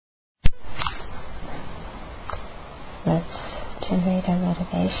Let's generate our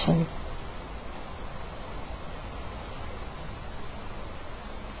motivation.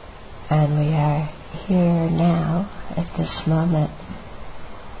 And we are here now, at this moment,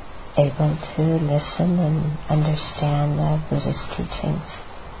 able to listen and understand the Buddha's teachings.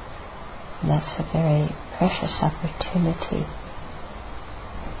 And that's a very precious opportunity.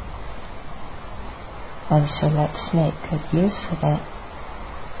 And so let's make good use of it.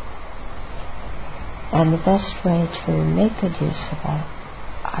 And the best way to make good use of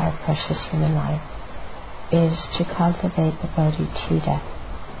our precious human life is to cultivate the bodhicitta,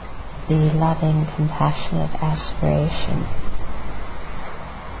 the loving, compassionate aspiration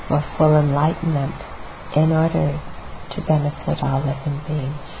for full enlightenment in order to benefit all living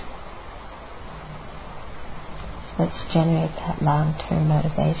beings. So let's generate that long-term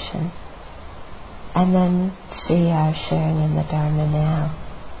motivation and then see our sharing in the Dharma now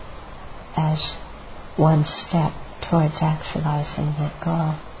as one step towards actualizing that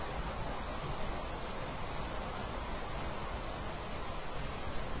goal.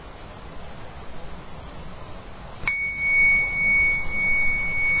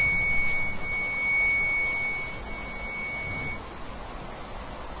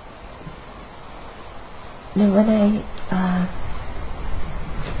 Now, when I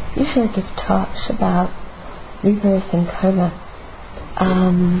usually give talks about rebirth and karma,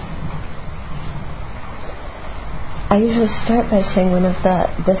 I usually start by saying one of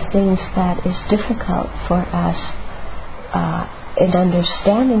the things that is difficult for us in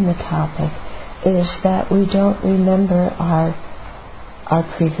understanding the topic is that we don't remember our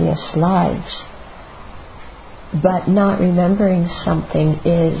previous lives. But not remembering something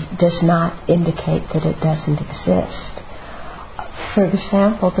does not indicate that it doesn't exist. For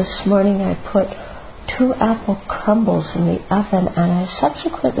example, this morning I put 2 apple crumbles in the oven and I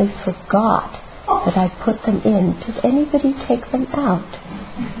subsequently forgot that I put them in. Did anybody take them out?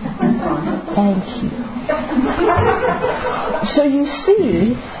 Thank you. So you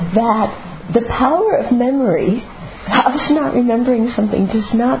see that the power of memory, us not remembering something,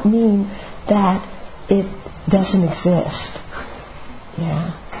 does not mean that it doesn't exist.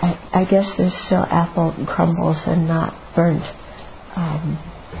 Yeah, I guess there's still apple crumbles and not burnt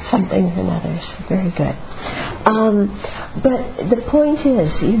something or another. So very good. But the point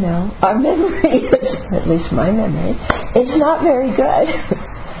is, our memory, at least my memory, is not very good.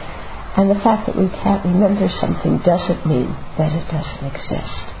 And the fact that we can't remember something doesn't mean that it doesn't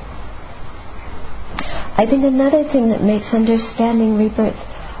exist. I think another thing that makes understanding rebirth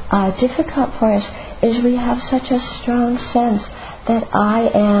difficult for us is we have such a strong sense that I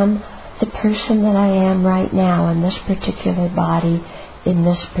am the person that I am right now in this particular body, in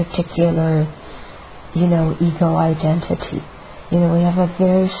this particular, ego identity. We have a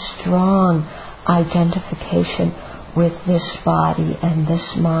very strong identification with this body and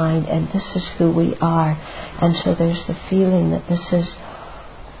this mind, and this is who we are. And so there's the feeling that this is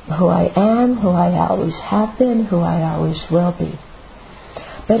who I am, who I always have been, who I always will be.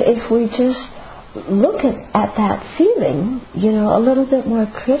 But if we just look at that feeling, a little bit more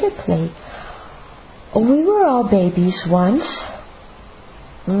critically, we were all babies once.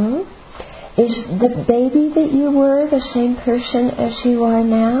 Is the baby that you were the same person as you are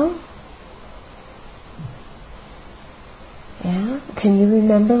now? Yeah? Can you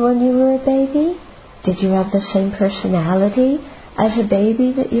remember when you were a baby? Did you have the same personality as a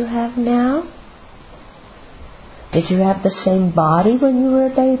baby that you have now? Did you have the same body when you were a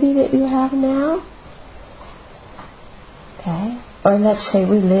baby that you have now? Okay. Or let's say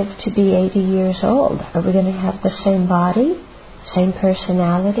we live to be 80 years old. Are we going to have the same body? Same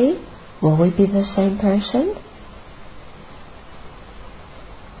personality? Will we be the same person?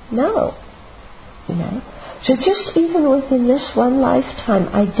 No. So just even within this one lifetime,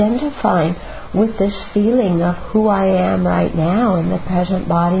 identifying with this feeling of who I am right now in the present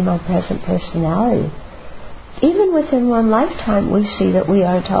body, my present personality, even within one lifetime, we see that we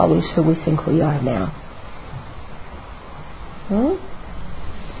aren't always who we think we are now. So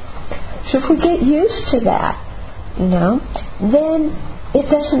if we get used to that, then it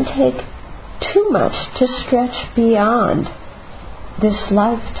doesn't take too much to stretch beyond this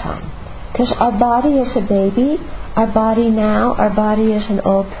lifetime. Because our body as a baby, our body now, our body as an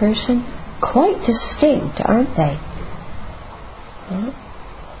old person, quite distinct, aren't they?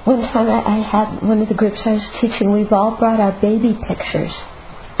 One time I had one of the groups I was teaching, we've all brought our baby pictures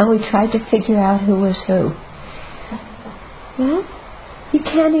and we tried to figure out who was who. Well, you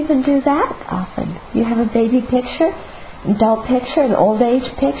can't even do that often. You have a baby picture, an adult picture, an old age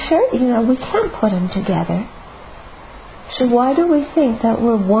picture, we can't put them together. So why do we think that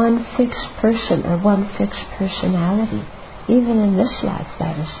we're one fixed person or one fixed personality? Even in this life,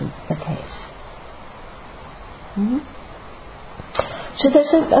 that isn't the case. So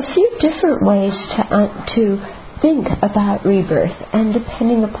there's a few different ways to think about rebirth, and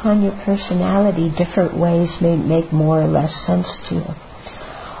depending upon your personality, different ways may make more or less sense to you.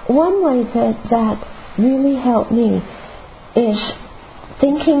 One way that really helped me is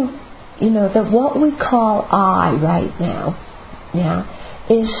thinking, that what we call I right now,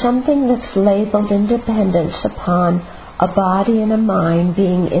 is something that's labeled independence upon a body and a mind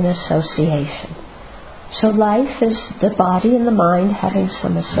being in association. So life is the body and the mind having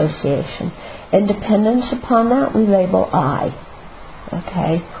some association. And dependence upon that, we label I,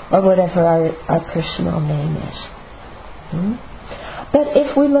 okay, or whatever our personal name is. But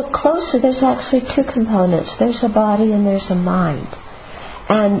if we look closer, there's actually two components. There's a body and there's a mind.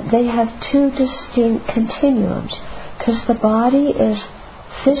 And they have two distinct continuums, because the body is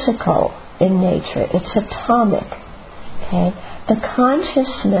physical in nature. It's atomic, okay? The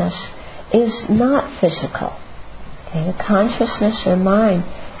consciousness is not physical. Okay? The consciousness or mind,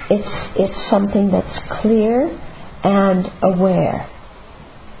 it's something that's clear and aware.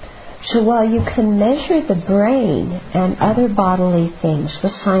 So while you can measure the brain and other bodily things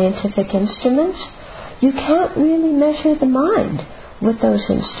with scientific instruments, you can't really measure the mind with those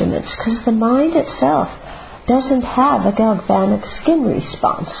instruments, because the mind itself doesn't have a galvanic skin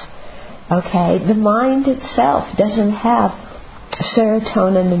response. Okay? The mind itself doesn't have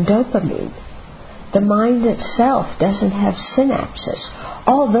serotonin and dopamine. The mind itself doesn't have synapses.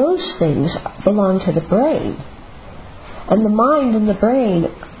 All those things belong to the brain. And the mind and the brain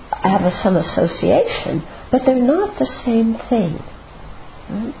have some association, but they're not the same thing.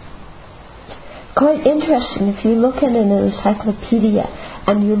 Right? Quite interesting, if you look in an encyclopedia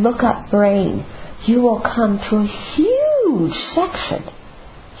and you look up brain, you will come to a huge section,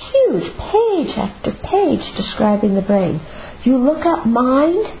 huge page after page describing the brain. You look up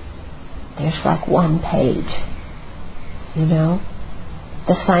mind, there's like one page.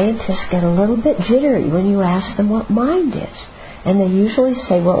 The scientists get a little bit jittery when you ask them what mind is. And they usually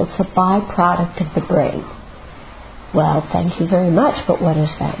say, well, it's a byproduct of the brain. Well, thank you very much, but what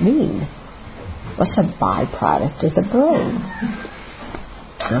does that mean? What's a byproduct of the brain?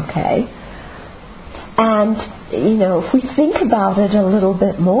 Okay. And, if we think about it a little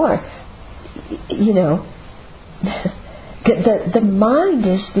bit more, the mind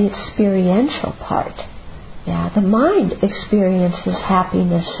is the experiential part. The mind experiences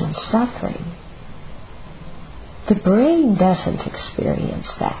happiness and suffering. The brain doesn't experience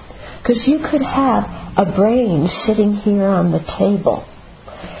that. Because you could have a brain sitting here on the table,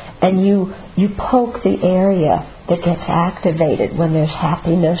 and you poke the area that gets activated when there's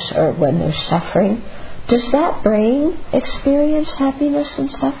happiness or when there's suffering. Does that brain experience happiness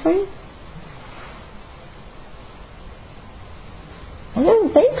and suffering? I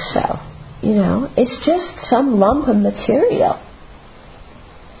don't think so. It's just some lump of material.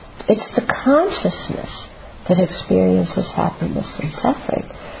 It's the consciousness that experiences happiness and suffering.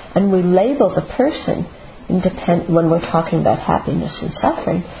 And we label the person when we're talking about happiness and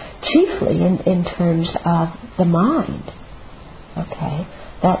suffering, chiefly in terms of the mind. Okay?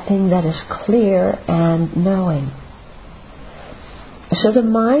 That thing that is clear and knowing. So the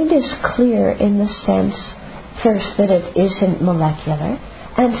mind is clear in the sense, first, that it isn't molecular,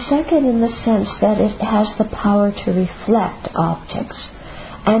 and second, in the sense that it has the power to reflect objects.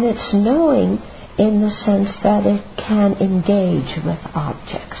 And it's knowing in the sense that it can engage with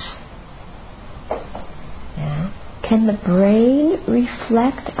objects. Can the brain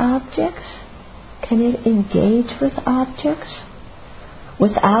reflect objects? Can it engage with objects?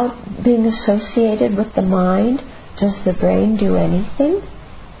 Without being associated with the mind, does the brain do anything?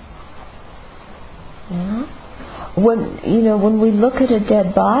 When we look at a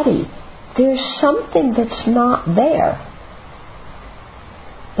dead body, there's something that's not there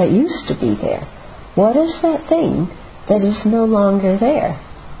that used to be there. What is that thing that is no longer there?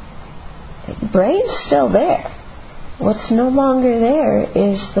 The brain's still there. What's no longer there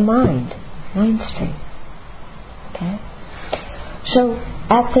is the mind stream. Okay? So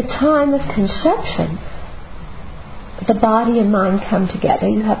at the time of conception, the body and mind come together.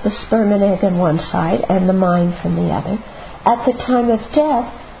 You have the sperm and egg on one side and the mind from the other. At the time of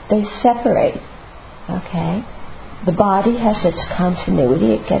death, they separate. Okay? The body has its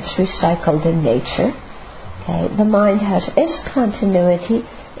continuity. It gets recycled in nature. Okay? The mind has its continuity.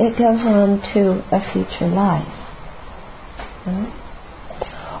 It goes on to a future life.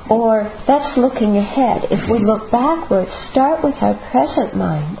 Or that's looking ahead. If we look backwards, start with our present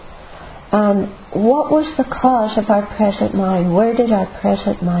mind. what was the cause of our present mind? Where did our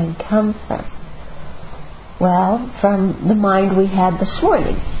present mind come from? Well, from the mind we had this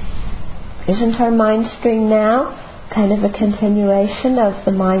morning. Isn't our mind stream now kind of a continuation of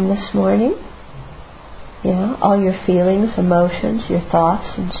the mind this morning? Yeah, all your feelings, emotions, your thoughts,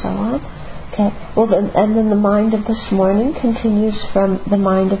 and so on. Okay. Well, and then the mind of this morning continues from the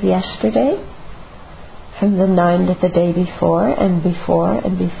mind of yesterday, from the mind of the day before, and before,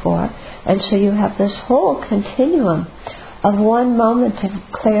 and before. And so you have this whole continuum of one moment of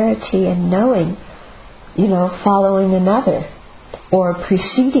clarity and knowing, following another, or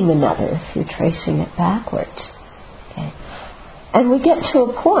preceding another, if you're tracing it backwards. Okay. And we get to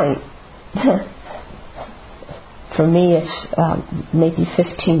a point, for me it's maybe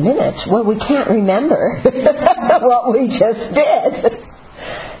 15 minutes, where we can't remember what we just did.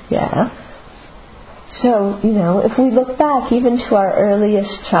 Yeah. So, if we look back even to our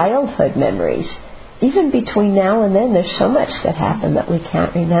earliest childhood memories, even between now and then there's so much that happened that we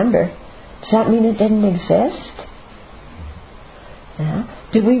can't remember. Does that mean it didn't exist? Yeah.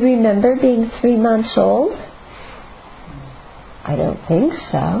 Do we remember being 3 months old? I don't think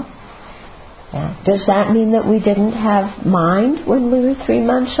so. Yeah. Does that mean that we didn't have mind when we were 3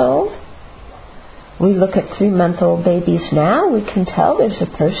 months old? We look at 3-month-old babies now, we can tell there's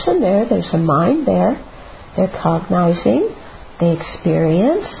a person there, there's a mind there. They're cognizing, they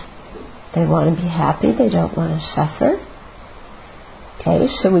experience, they want to be happy, they don't want to suffer. Okay,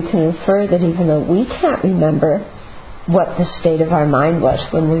 so we can infer that even though we can't remember what the state of our mind was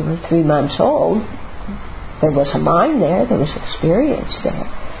when we were 3 months old, there was a mind there was experience there.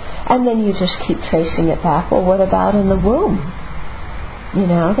 And then you just keep tracing it back. Well, what about in the womb?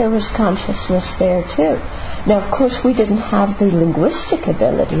 There was consciousness there too. Now, of course, we didn't have the linguistic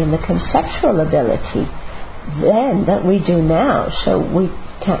ability and the conceptual ability then that we do now, so we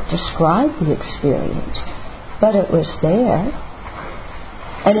can't describe the experience. But it was there.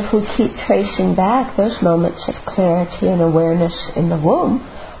 And if we keep tracing back those moments of clarity and awareness in the womb,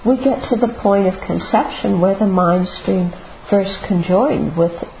 we get to the point of conception where the mind stream first conjoined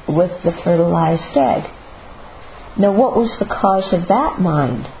with the fertilized egg. Now, what was the cause of that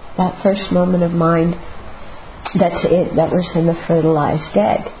mind, that first moment of mind that was in the fertilized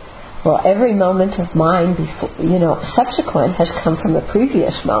egg? Well, every moment of mind before, subsequent has come from a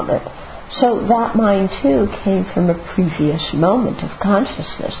previous moment. So that mind too came from a previous moment of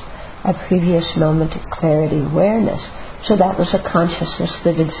consciousness, a previous moment of clarity, awareness. So that was a consciousness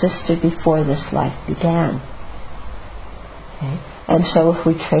that existed before this life began. Okay? And so if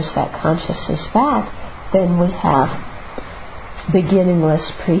we trace that consciousness back, then we have beginningless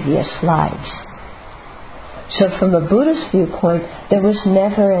previous lives. So from a Buddhist viewpoint, there was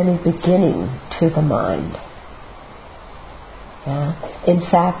never any beginning to the mind. Yeah? In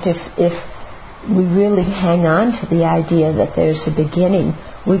fact, if we really hang on to the idea that there's a beginning,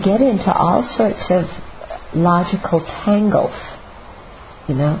 we get into all sorts of logical tangles,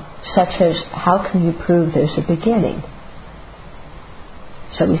 such as how can you prove there's a beginning?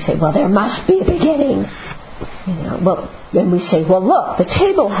 So we say, well, there must be a beginning. Then we say, well, look, the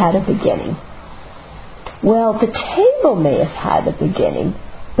table had a beginning. Well, the table may have had a beginning,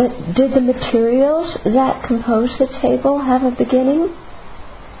 but did the materials that compose the table have a beginning?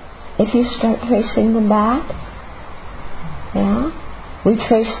 If you start tracing them back, we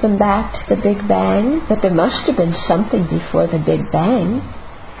trace them back to the Big Bang, but there must have been something before the Big Bang,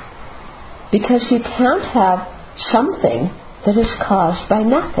 because you can't have something that is caused by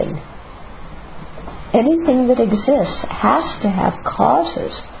nothing. Anything that exists has to have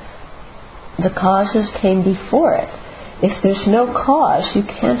causes. The causes came before it. If there's no cause, you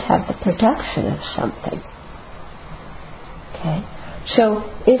can't have the production of something. Okay? So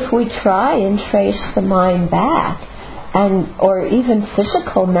if we try and trace the mind back, or even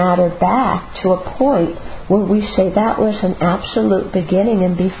physical matter back to a point where we say that was an absolute beginning,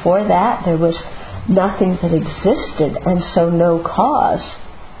 and before that there was nothing that existed, and so no cause,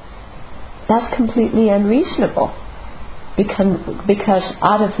 that's completely unreasonable. Because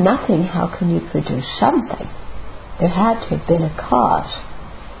out of nothing, how can you produce something? There had to have been a cause.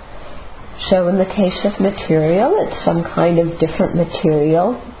 So in the case of material, it's some kind of different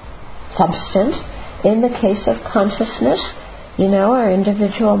material, substance. In the case of consciousness, our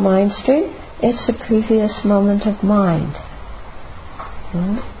individual mind stream, it's a previous moment of mind.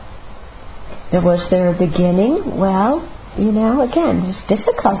 Was there a beginning? Well, again, there's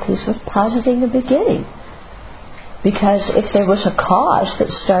difficulties with positing a beginning. Because if there was a cause that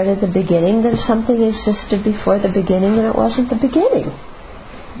started the beginning, then something existed before the beginning and it wasn't the beginning.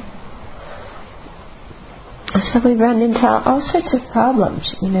 So we run into all sorts of problems,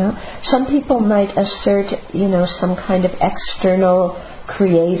 Some people might assert, some kind of external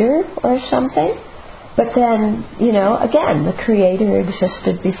creator or something. But then, again, the creator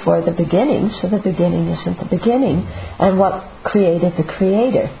existed before the beginning, so the beginning isn't the beginning. And what created the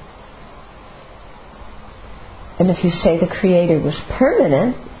creator? And if you say the creator was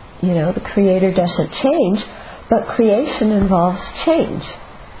permanent, the creator doesn't change, but creation involves change.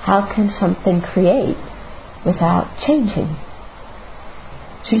 How can something create without changing?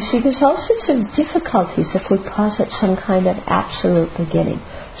 So you see, there's all sorts of difficulties if we posit some kind of absolute beginning.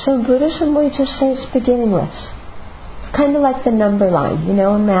 So in Buddhism, we just say it's beginningless. It's kind of like the number line,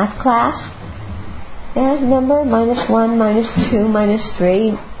 in math class. Yeah, number, -1, -2,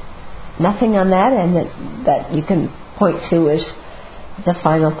 -3. Nothing on that end that you can point to as the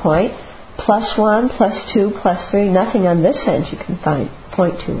final point. +1, +2, +3. Nothing on this end you can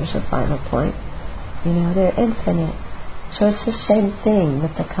point to as a final point. They're infinite. So it's the same thing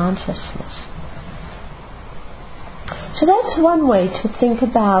with the consciousness. So that's one way to think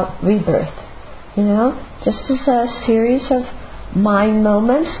about rebirth. Just as a series of mind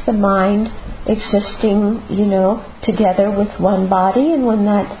moments, the mind existing, together with one body, and when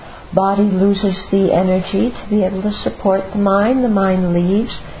that body loses the energy to be able to support the mind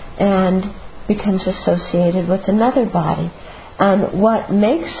leaves and becomes associated with another body. And what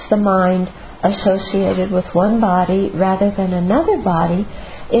makes the mind associated with one body rather than another body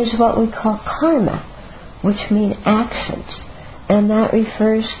is what we call karma, which mean actions. And that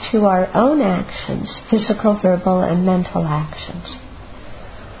refers to our own actions, physical, verbal, and mental actions.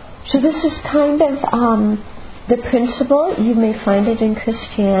 So this is kind of the principle. You may find it in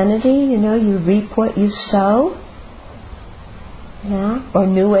Christianity, you reap what you sow. Yeah? Or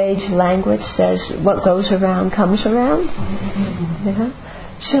New Age language says what goes around comes around. Yeah?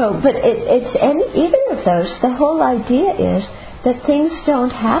 So, but it's either of those. The whole idea is that things don't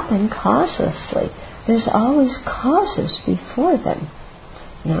happen causelessly. There's always causes before them.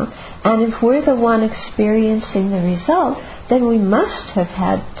 And if we're the one experiencing the result, then we must have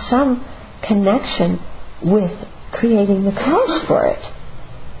had some connection with creating the cause for it.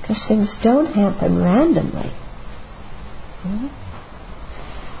 Because things don't happen randomly.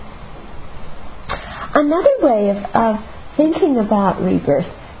 Another way of thinking about rebirth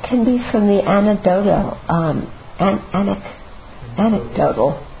can be from the anecdotal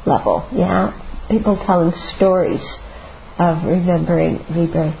level. Yeah, people telling stories of remembering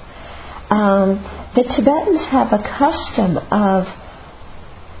rebirth. The Tibetans have a custom of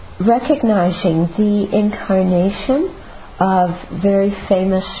recognizing the incarnation of very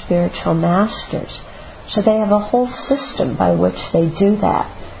famous spiritual masters. So they have a whole system by which they do that.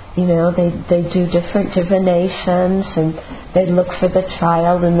 They do different divinations, and they look for the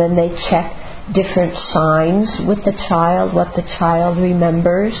child, and then they check different signs with the child, what the child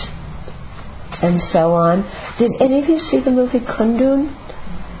remembers, and so on. Did any of you see the movie Kundun,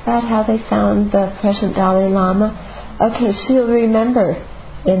 about how they found the present Dalai Lama? Okay, so you'll remember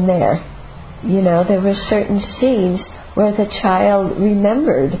in there, there were certain scenes where the child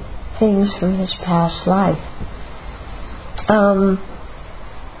remembered things from his past life.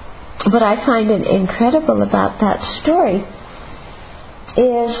 What I find incredible about that story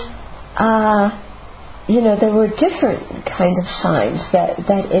is, there were different kind of signs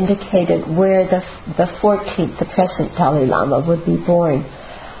that indicated where the 14th, the present Dalai Lama, would be born.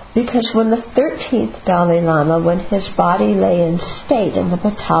 Because when the 13th Dalai Lama, when his body lay in state in the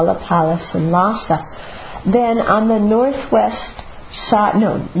Potala Palace in Lhasa, then on the northeast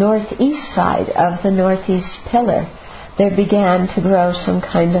side of the northeast pillar, there began to grow some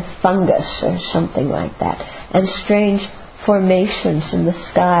kind of fungus or something like that. And strange formations in the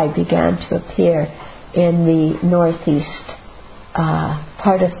sky began to appear in the northeast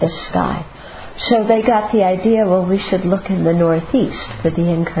part of the sky. So they got the idea, we should look in the northeast for the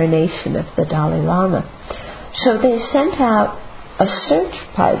incarnation of the Dalai Lama. So they sent out a search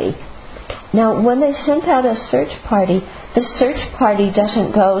party. Now, when they sent out a search party, the search party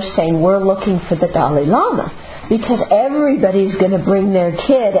doesn't go saying, we're looking for the Dalai Lama, because everybody's going to bring their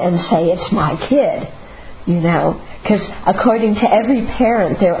kid and say, it's my kid, because according to every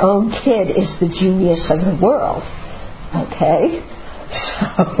parent, their own kid is the genius of the world. Okay?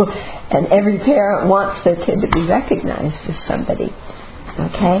 So, and every parent wants their kid to be recognized as somebody.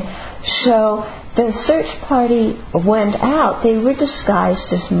 Okay? So the search party went out. They were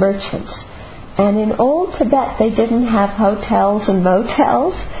disguised as merchants. And in old Tibet, they didn't have hotels and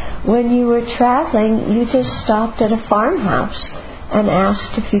motels. When you were traveling, you just stopped at a farmhouse and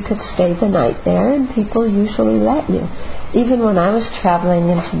asked if you could stay the night there, and people usually let you. Even when I was traveling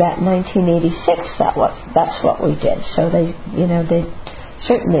in Tibet in 1986, that's what we did. So they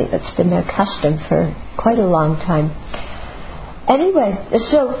certainly, that's been their custom for quite a long time. Anyway,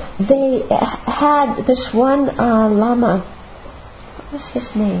 so they had this one Lama. What was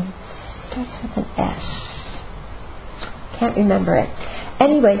his name? Starts with an S. Can't remember it.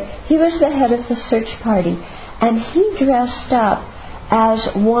 Anyway, he was the head of the search party, and he dressed up as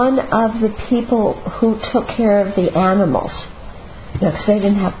one of the people who took care of the animals. Because they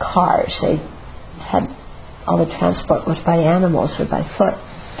didn't have cars. They had, all the transport was by animals or by foot.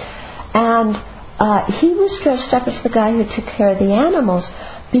 And he was dressed up as the guy who took care of the animals,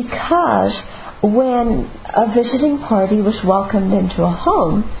 because when a visiting party was welcomed into a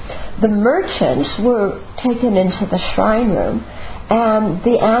home, the merchants were taken into the shrine room, and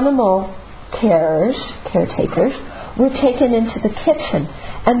the animal caretakers, were taken into the kitchen,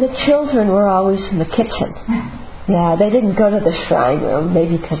 and the children were always in the kitchen. Yeah, they didn't go to the shrine room,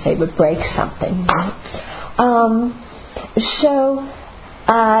 maybe because they would break something.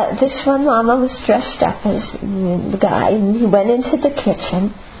 This one Lama was dressed up as the guy, and he went into the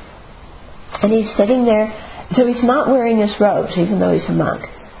kitchen, and he's sitting there. So he's not wearing his robes, even though he's a monk.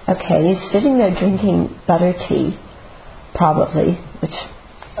 Okay, he's sitting there drinking butter tea, probably, which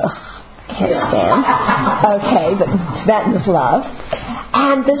can't stand. Okay, but Tibetans love.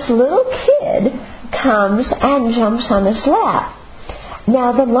 And this little kid comes and jumps on his lap.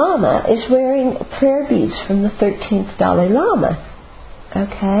 Now the Lama is wearing prayer beads from the 13th Dalai Lama.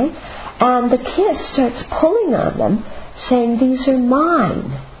 Okay? And the kid starts pulling on them, saying, "These are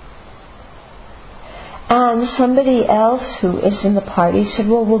mine." And somebody else who is in the party said,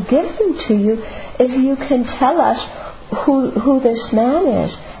 "Well, we'll give them to you if you can tell us who this man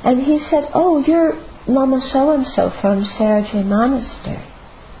is." And he said, "Oh, you're Lama so-and-so from Sergei Monastery."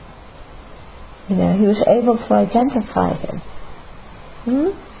 He was able to identify him.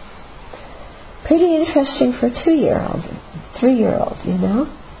 Pretty interesting for a 2-year-old, 3-year-old,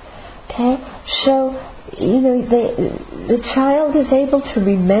 Okay? So, the child is able to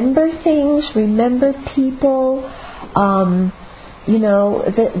remember things, remember people.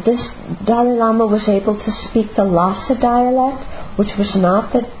 This Dalai Lama was able to speak the Lhasa dialect, which was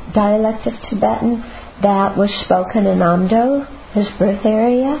not the dialect of Tibetan that was spoken in Amdo, his birth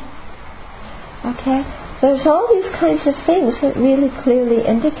area. Okay? There's all these kinds of things that really clearly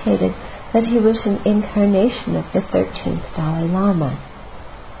indicated that he was an incarnation of the 13th Dalai Lama.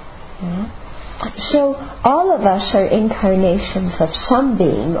 Yeah? So all of us are incarnations of some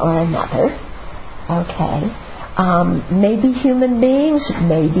being or another. Okay? Maybe human beings,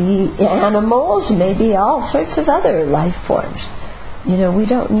 maybe animals, maybe all sorts of other life forms. We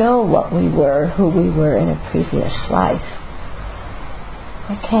don't know what we were, who we were in a previous life.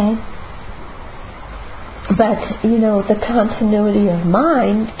 Okay? But, the continuity of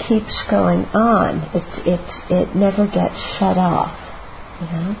mind keeps going on. It never gets shut off.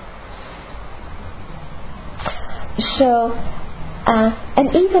 So,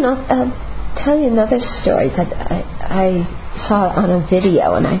 and even I'll tell you another story that I saw on a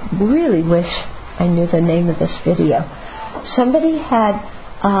video, and I really wish I knew the name of this video. Somebody had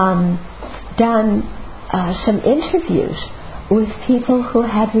done some interviews with people who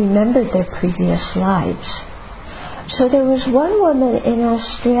had remembered their previous lives. So there was one woman in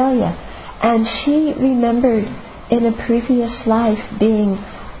Australia, and she remembered in a previous life being,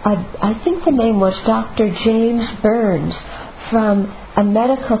 I think the name was Dr. James Burns from a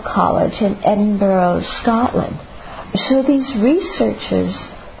medical college in Edinburgh, Scotland. So these researchers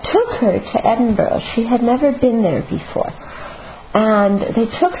took her to Edinburgh. She had never been there before. And they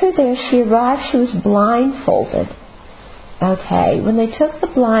took her there. She arrived. She was blindfolded. Okay, when they took the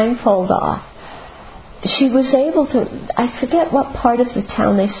blindfold off, she was able to, I forget what part of the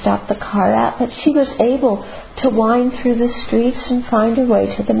town they stopped the car at, but she was able to wind through the streets and find her way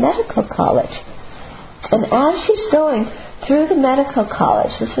to the medical college. And as she's going through the medical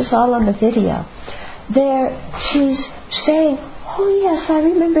college, this is all on the video, there she's saying, "Oh yes, I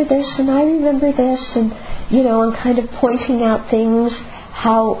remember this and I remember this," and and kind of pointing out things,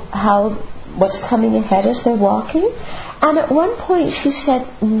 how what's coming ahead as they're walking. And at one point she said,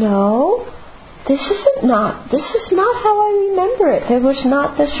 "No, this is not how I remember it. There was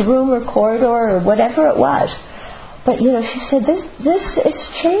not this room or corridor or whatever it was." But she said, this is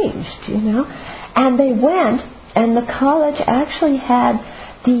changed, And they went, and the college actually had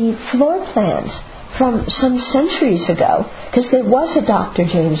the floor plans from some centuries ago, because there was a Dr.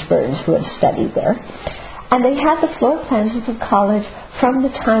 James Burns who had studied there. And they had the floor plans of the college from the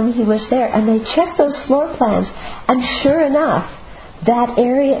time he was there. And they checked those floor plans, and sure enough, that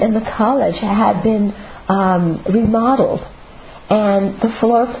area in the college had been remodeled, and the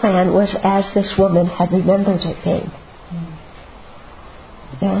floor plan was as this woman had remembered it being.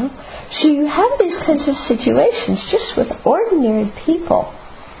 Yeah? So you have these kinds of situations just with ordinary people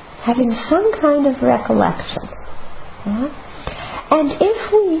having some kind of recollection. Yeah? And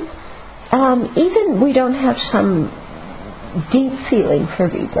if we, even we don't have some deep feeling for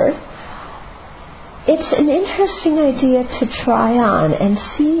rebirth, it's an interesting idea to try on and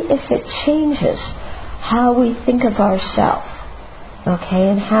see if it changes how we think of ourselves, okay,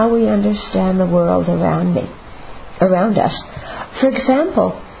 and how we understand the world around us. For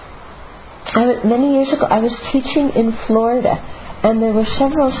example, many years ago I was teaching in Florida, and there were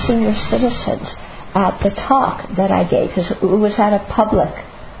several senior citizens at the talk that I gave, because it was at a public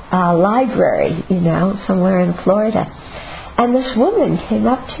library, somewhere in Florida. And this woman came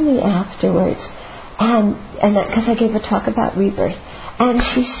up to me afterwards, and because I gave a talk about rebirth, and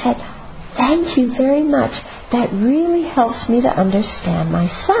she said, "Thank you very much. That really helps me to understand my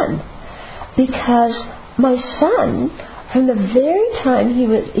son, because my son, from the very time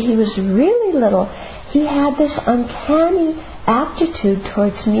he was really little, he had this uncanny aptitude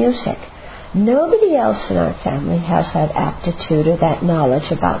towards music. Nobody else in our family has that aptitude or that knowledge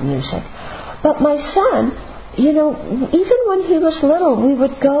about music. But my son, even when he was little, we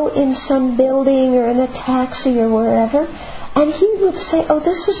would go in some building or in a taxi or wherever, and he would say, 'Oh,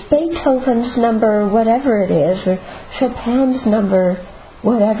 this is Beethoven's number whatever it is, or Chopin's number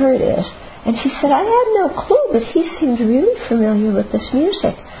whatever it is.' And she said, 'I had no clue, but he seemed really familiar with this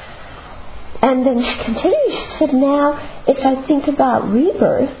music.' And then she continued, she said, 'Now, if I think about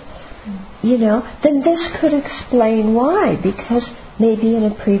rebirth, then this could explain why, because maybe in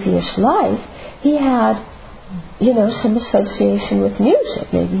a previous life he had, some association with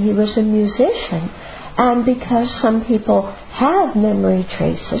music. Maybe he was a musician. And because some people have memory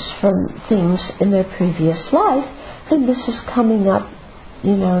traces from things in their previous life, then this is coming up,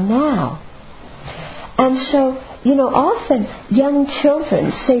 now.' And so, often young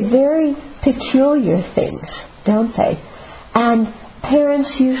children say very peculiar things, don't they? And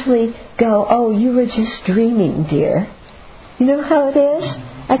parents usually go, 'Oh, you were just dreaming, dear.' You know how it is?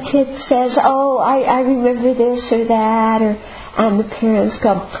 A kid says, 'Oh, I remember this or that,' and the parents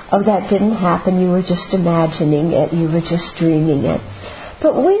go, 'Oh, that didn't happen, you were just imagining it, you were just dreaming it.'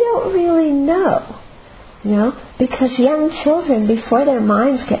 But we don't really know, because young children, before their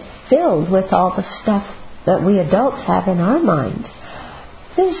minds get filled with all the stuff that we adults have in our minds,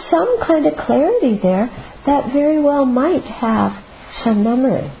 there's some kind of clarity there that very well might have some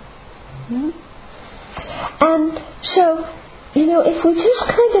memory. And so, if we just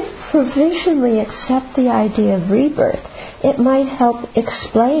kind of provisionally accept the idea of rebirth, it might help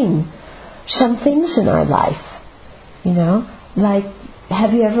explain some things in our life. Like,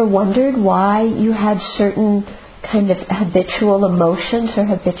 have you ever wondered why you had certain kind of habitual emotions or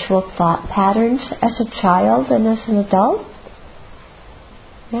habitual thought patterns as a child and as an adult?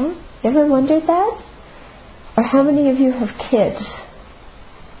 Yeah? You ever wondered that? Or how many of you have kids?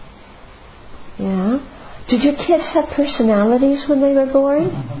 Yeah? Did your kids have personalities when they were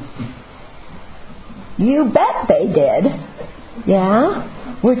born? You bet they did. Yeah?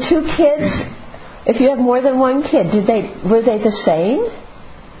 Were two kids, if you have more than one kid, were they the same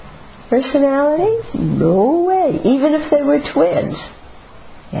personality? No way. Even if they were twins.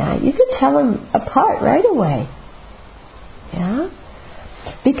 Yeah, you could tell them apart right away. Yeah?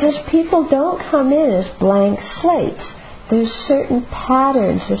 Because people don't come in as blank slates. There's certain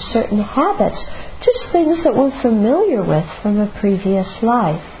patterns or certain habits, just things that we're familiar with from a previous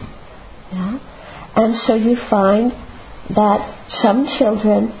life. Yeah? And so you find that some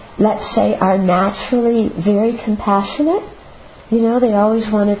children, let's say, are naturally very compassionate. They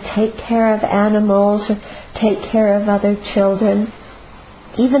always want to take care of animals or take care of other children.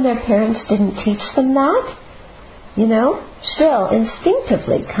 Even their parents didn't teach them that. Still,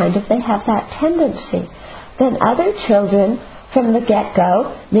 instinctively, kind of, they have that tendency. Then other children, from the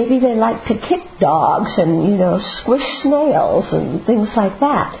get-go, maybe they like to kick dogs and, squish snails and things like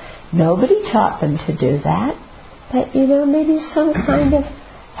that. Nobody taught them to do that. But, maybe some kind of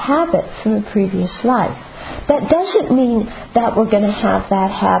habit from a previous life. That doesn't mean that we're going to have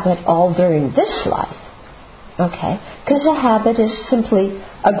that habit all during this life. Okay? Because a habit is simply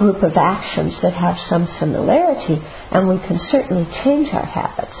a group of actions that have some similarity, and we can certainly change our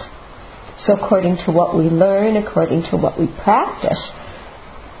habits. So according to what we learn, according to what we practice,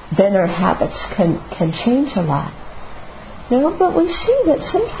 then our habits can change a lot. But we see that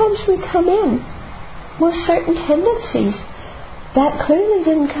sometimes we come in with certain tendencies that clearly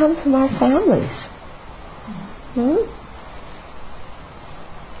didn't come from our families.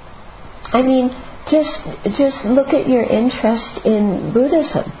 I mean, just look at your interest in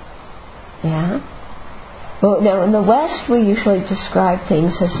Buddhism. Yeah? Well, now in the West we usually describe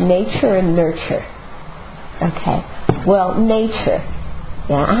things as nature and nurture. Okay. Well, nature.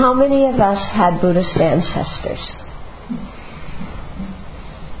 Yeah. How many of us had Buddhist ancestors?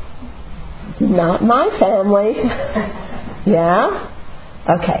 Not my family. Yeah?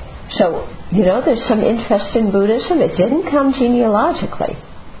 Okay. So, there's some interest in Buddhism. It didn't come genealogically.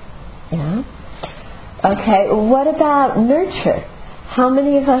 Yeah? Okay. What about nurture? How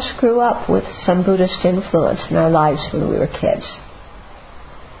many of us grew up with some Buddhist influence in our lives when we were kids?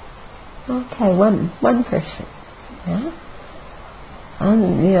 Okay, one person. Yeah?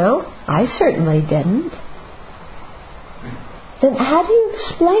 I certainly didn't. Then how do you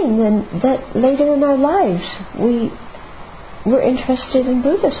explain then that later in our lives we were interested in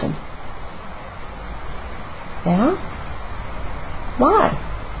Buddhism? Yeah? Why?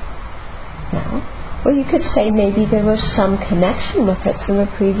 No. Well, you could say maybe there was some connection with it from a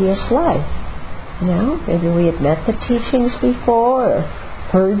previous life. Maybe we had met the teachings before, or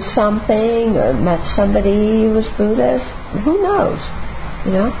heard something, or met somebody who was Buddhist. Who knows?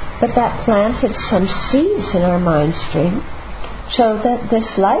 But that planted some seeds in our mind stream, so that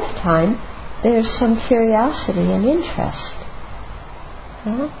this lifetime there's some curiosity and interest.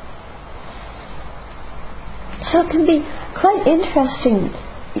 Yeah? So it can be quite interesting,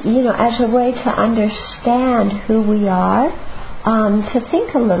 as a way to understand who we are, to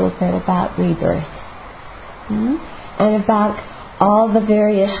think a little bit about rebirth. And about all the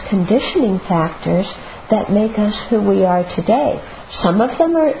various conditioning factors that make us who we are today. Some of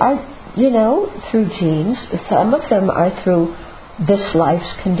them are through genes, some of them are through this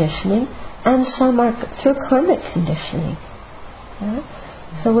life's conditioning, and some are through karmic conditioning. Yeah?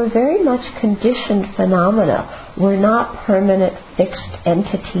 So we're very much conditioned phenomena. We're not permanent, fixed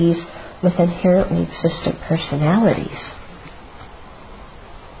entities with inherently existent personalities.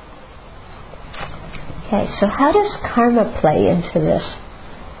 Okay, so how does karma play into this?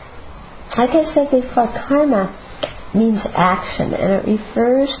 Like I said before, karma means action, and it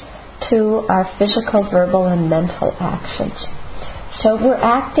refers to our physical, verbal, and mental actions. So we're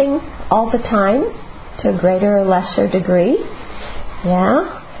acting all the time to a greater or lesser degree.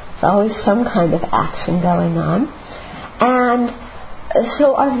 Yeah? There's always some kind of action going on. And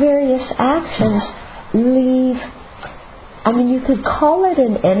so our various actions leave, you could call it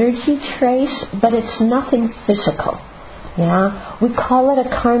an energy trace, but it's nothing physical. Yeah? We call it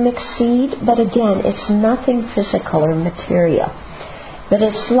a karmic seed, but again, it's nothing physical or material. But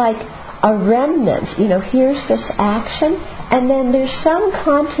it's like a remnant. Here's this action, and then there's some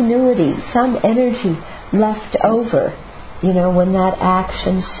continuity, some energy left over, when that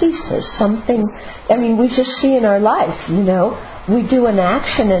action ceases. Something, we just see in our life, we do an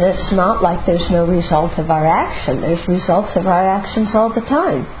action and it's not like there's no result of our action. There's results of our actions all the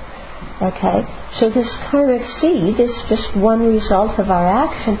time. Okay? So this karmic seed is just one result of our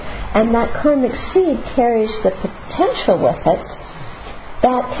action, and that karmic seed carries the potential with it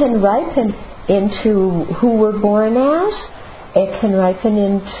that can ripen into who we're born as. It can ripen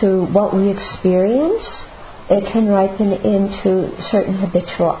into what we experience. It can ripen into certain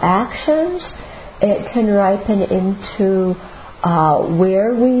habitual actions. It can ripen into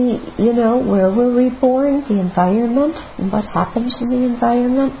where we're reborn, the environment, and what happens in the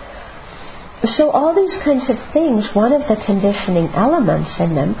environment. So all these kinds of things, one of the conditioning elements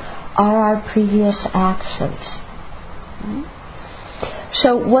in them are our previous actions.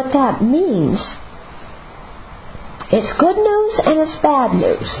 So what that means, it's good news and it's bad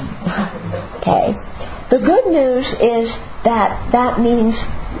news. Okay? The good news is that means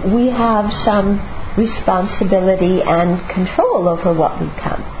we have some responsibility and control over what we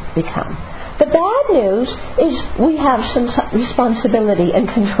become. The bad news is we have some responsibility and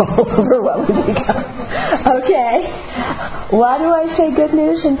control over what we become. Okay? Why do I say good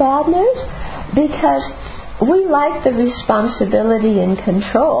news and bad news? Because we like the responsibility and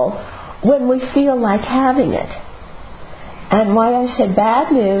control when we feel like having it. And why I said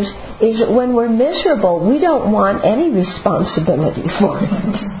bad news is that when we're miserable, we don't want any responsibility for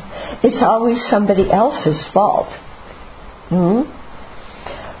it. It's always somebody else's fault.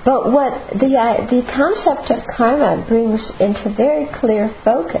 But what the concept of karma brings into very clear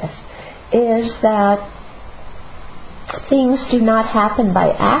focus is that things do not happen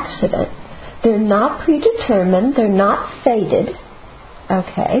by accident. They're not predetermined. They're not fated.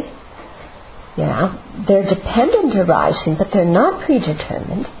 Okay? Yeah, they're dependent arising, but they're not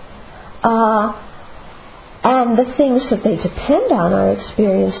predetermined. And the things that they depend on, our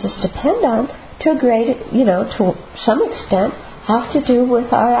experiences depend on, to a great, to some extent, have to do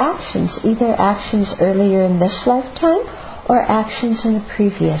with our actions, either actions earlier in this lifetime or actions in a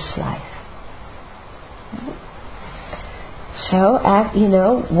previous life. So,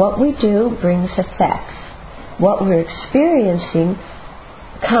 what we do brings effects. What we're experiencing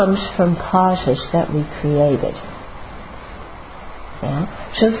comes from causes that we created. Yeah?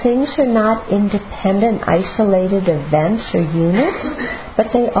 So things are not independent, isolated events or units,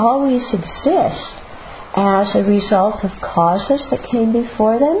 but they always exist as a result of causes that came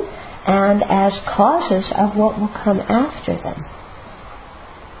before them and as causes of what will come after them.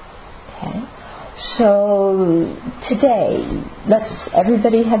 Okay? So today, let's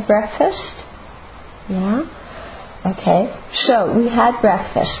everybody have breakfast? Yeah? Okay, so we had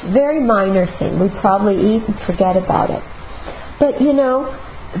breakfast. Very minor thing. We probably eat and forget about it. But,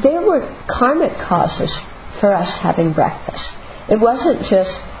 there were karmic causes for us having breakfast. It wasn't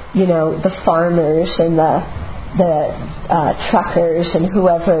just, the farmers and the truckers and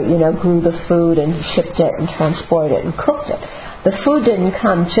whoever, grew the food and shipped it and transported it and cooked it. The food didn't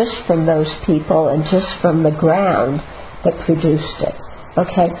come just from those people and just from the ground that produced it.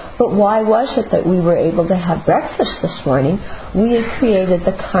 Okay, but why was it that we were able to have breakfast this morning? We had created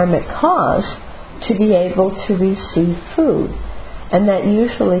the karmic cause to be able to receive food. And that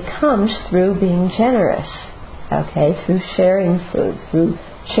usually comes through being generous. Okay, through sharing food, through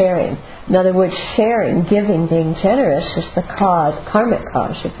sharing. In other words, sharing, giving, being generous is the karmic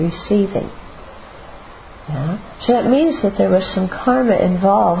cause of receiving. Yeah? So that means that there was some karma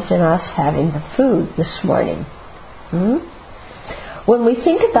involved in us having the food this morning. When we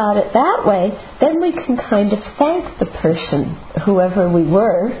think about it that way, then we can kind of thank the person, whoever we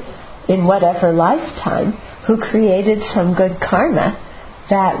were, in whatever lifetime, who created some good karma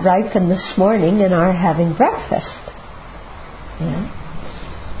that ripened this morning in our having breakfast. Yeah?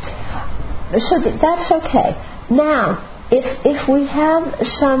 So that's okay. Now, if we have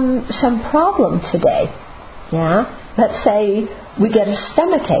some problem today, let's say we get a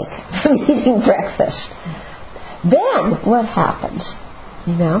stomachache from eating breakfast, then what happens?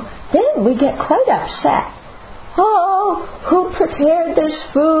 Then we get quite upset. Oh, who prepared this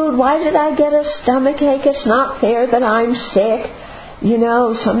food? Why did I get a stomachache? It's not fair that I'm sick.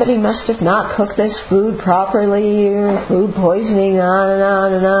 Somebody must have not cooked this food properly, or food poisoning, on and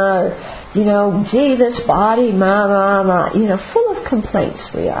on and on. Or, gee, this body, full of complaints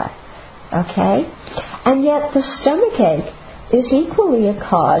we are. Okay? And yet the stomachache is equally a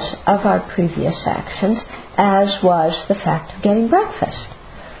cause of our previous actions, as was the fact of getting breakfast.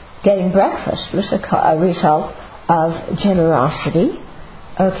 Getting breakfast was a result of generosity.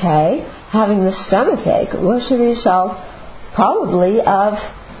 Okay? Having the stomachache was a result probably of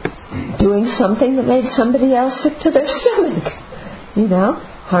doing something that made somebody else sick to their stomach.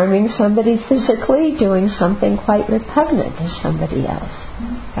 Harming somebody physically, doing something quite repugnant to somebody else.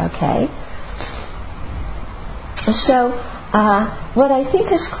 Okay? So, what I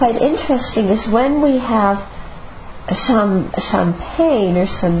think is quite interesting is when we have some pain or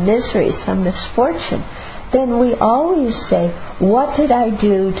some misery, some misfortune, then we always say, what did I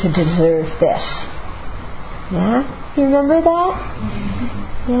do to deserve this? Yeah? You remember that?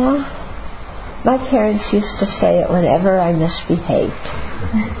 Yeah? My parents used to say it whenever I misbehaved.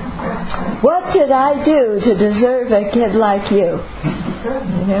 What did I do to deserve a kid like you?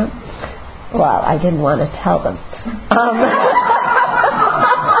 Well, I didn't want to tell them.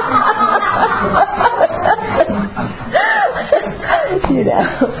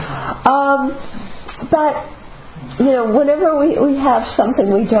 But, whenever we have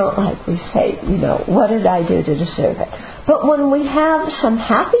something we don't like, we say, what did I do to deserve it? But when we have some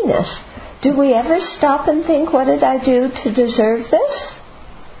happiness, do we ever stop and think, what did I do to deserve this?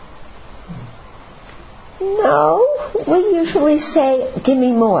 No. We usually say, give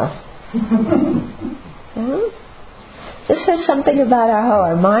me more. This says something about how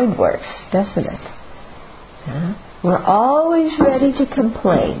our mind works, doesn't it? We're always ready to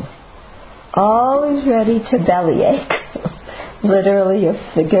complain. Always ready to bellyache. Literally or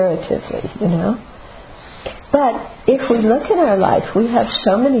figuratively, But if we look at our life, we have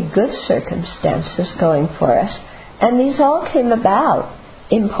so many good circumstances going for us, and these all came about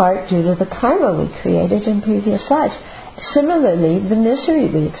in part due to the karma we created in previous lives. Similarly, the misery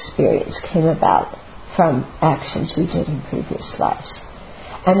we experience came about from actions we did in previous lives.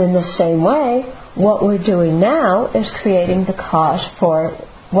 And in the same way, what we're doing now is creating the cause for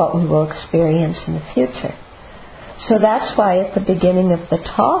what we will experience in the future. So that's why at the beginning of the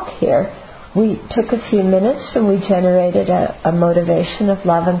talk here, we took a few minutes and we generated a motivation of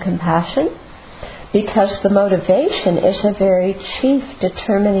love and compassion, because the motivation is a very chief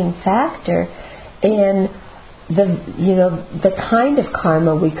determining factor in the kind of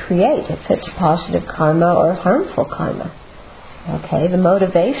karma we create, if it's positive karma or harmful karma. Okay, the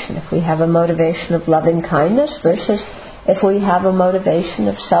motivation, if we have a motivation of loving kindness versus if we have a motivation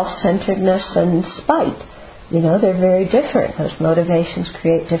of self-centeredness and spite. They're very different. Those motivations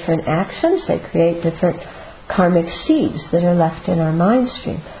create different actions. They create different karmic seeds that are left in our mind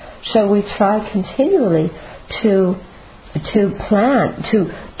stream. So we try continually to plant,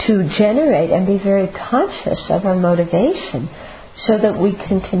 to generate and be very conscious of our motivation so that we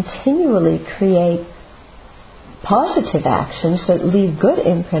can continually create positive actions that leave good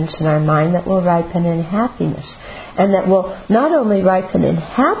imprints in our mind that will ripen in happiness. And that will not only ripen in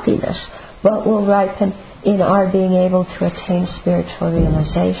happiness, but will ripen in our being able to attain spiritual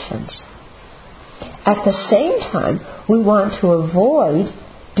realizations. At the same time, we want to avoid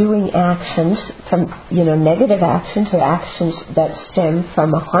doing actions from, negative actions or actions that stem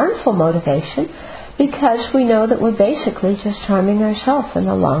from a harmful motivation, because we know that we're basically just harming ourselves in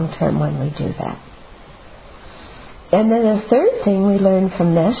the long term when we do that. And then the third thing we learn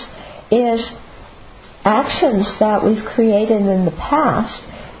from this is actions that we've created in the past,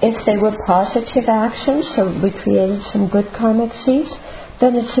 if they were positive actions, so we created some good karmic seeds,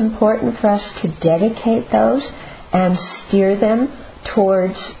 then it's important for us to dedicate those and steer them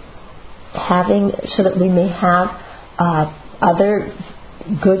towards having, so that we may have other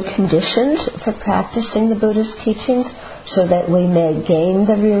good conditions for practicing the Buddha's teachings, so that we may gain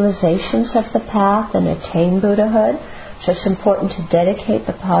the realizations of the path and attain Buddhahood. So it's important to dedicate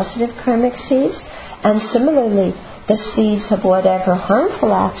the positive karmic seeds. And similarly, the seeds of whatever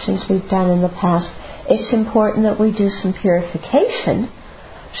harmful actions we've done in the past, it's important that we do some purification.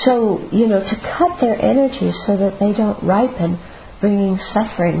 So, to cut their energies so that they don't ripen, bringing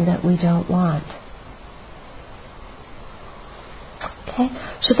suffering that we don't want. Okay,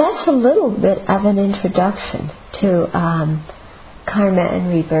 so that's a little bit of an introduction to karma and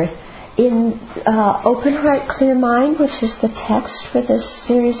rebirth. In Open Heart, Clear Mind, which is the text for this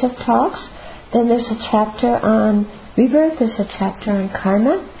series of talks, then there's a chapter on rebirth, there's a chapter on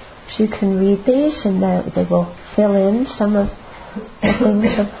karma. So you can read these and they will fill in some of the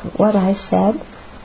things of what I said.